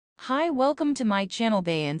Hi, welcome to my channel.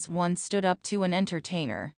 Beyoncé once stood up to an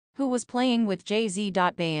entertainer who was playing with Jay-Z.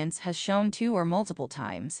 Beyoncé has shown two or multiple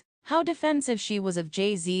times how defensive she was of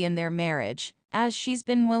Jay-Z and their marriage, as she's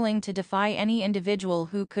been willing to defy any individual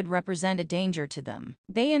who could represent a danger to them.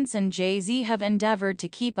 Beyoncé and Jay-Z have endeavored to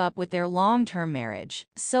keep up with their long-term marriage.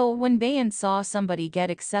 So when Beyoncé saw somebody get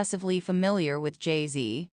excessively familiar with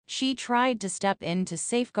Jay-Z, she tried to step in to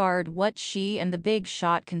safeguard what she and the Big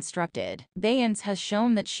Shot constructed. Beyoncé has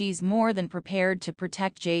shown that she's more than prepared to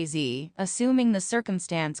protect Jay-Z, assuming the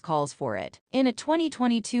circumstance calls for it. In a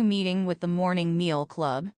 2022 meeting with the Morning Meal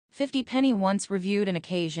Club, 50 Penny once reviewed an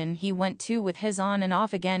occasion he went to with his on and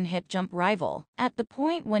off again hip jump rival. At the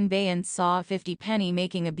point when Beyoncé saw 50 Penny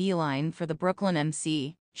making a beeline for the Brooklyn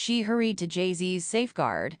MC, she hurried to Jay-Z's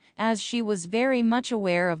safeguard, as she was very much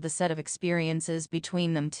aware of the set of experiences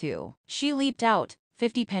between them two. She leaped out.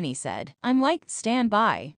 50 Penny said, "I'm like, stand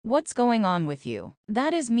by. What's going on with you?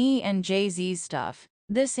 That is me and Jay-Z's stuff.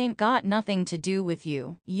 This ain't got nothing to do with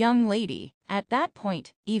you, young lady." At that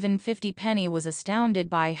point, even 50 Penny was astounded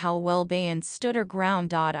by how well Beyoncé stood her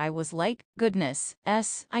ground. I was like, goodness,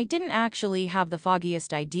 I didn't actually have the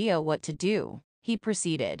foggiest idea what to do. He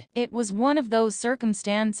proceeded. It was one of those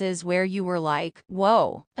circumstances where you were like,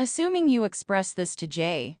 whoa. Assuming you express this to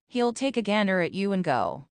Jay, he'll take a gander at you and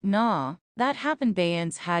go, nah. That happened.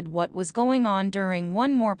 Beyoncé had what was going on during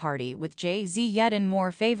one more party with Jay-Z, yet in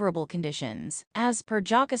more favorable conditions. As per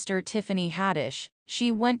jockster Tiffany Haddish, she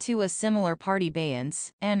went to a similar party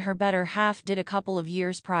Beyoncé and her better half did a couple of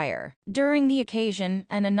years prior. During the occasion,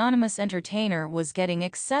 an anonymous entertainer was getting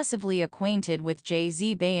excessively acquainted with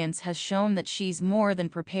Jay-Z. Beyoncé has shown that she's more than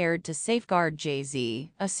prepared to safeguard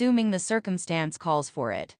Jay-Z, assuming the circumstance calls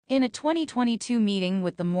for it. In a 2022 meeting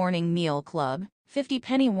with the Morning Meal Club, 50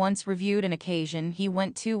 Penny once reviewed an occasion he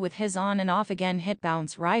went to with his on and off again hit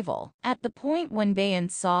bounce rival. At the point when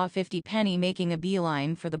Beyoncé saw 50 Penny making a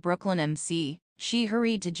beeline for the Brooklyn MC, she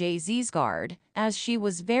hurried to Jay-Z's guard, as she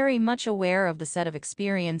was very much aware of the set of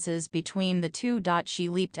experiences between the two. She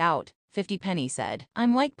leaped out. 50 Penny said,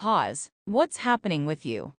 "I'm like, pause. What's happening with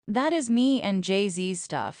you? That is me and Jay-Z's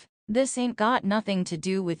stuff. This ain't got nothing to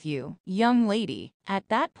do with you, young lady." At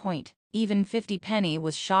that point, even 50 Penny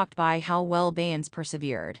was shocked by how well Beyoncé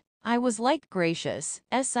persevered. "I was like, gracious,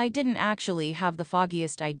 I didn't actually have the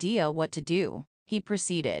foggiest idea what to do." He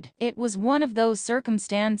proceeded. It was one of those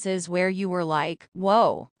circumstances where you were like,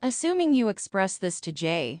 whoa. Assuming you express this to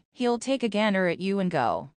Jay, he'll take a gander at you and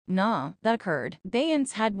go, nah. That occurred.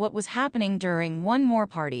 Beyoncé had what was happening during one more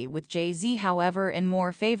party with Jay-Z, however in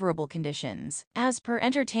more favorable conditions. As per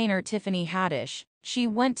entertainer Tiffany Haddish, she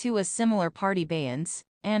went to a similar party Beyoncé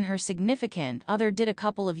and her significant other did a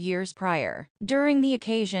couple of years prior. During the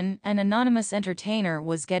occasion, an anonymous entertainer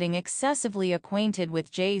was getting excessively acquainted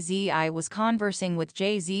with Jay-Z. "I was conversing with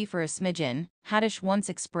Jay-Z for a smidgen," Haddish once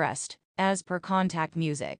expressed, as per Contact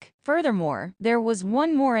Music. Furthermore, there was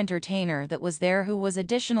one more entertainer that was there who was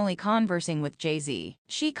additionally conversing with Jay-Z.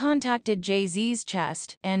 She contacted Jay-Z's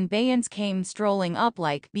chest, and Beyoncé came strolling up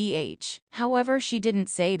like, BH. However, she didn't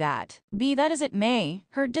say that. Be that as it may,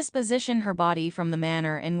 her disposition, her body from the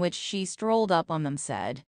manner in which she strolled up on them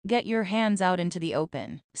said, "Get your hands out into the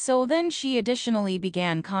open." So then she additionally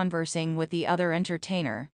began conversing with the other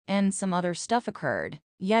entertainer, and some other stuff occurred.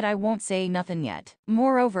 Yet I won't say nothing yet.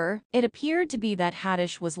 Moreover, it appeared to be that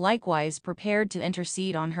Haddish was likewise prepared to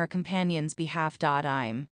intercede on her companion's behalf.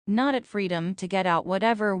 I'm not at freedom to get out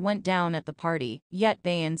whatever went down at the party, yet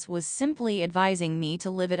Beyoncé was simply advising me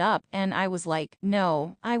to live it up, and I was like,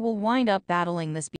 no, I will wind up battling this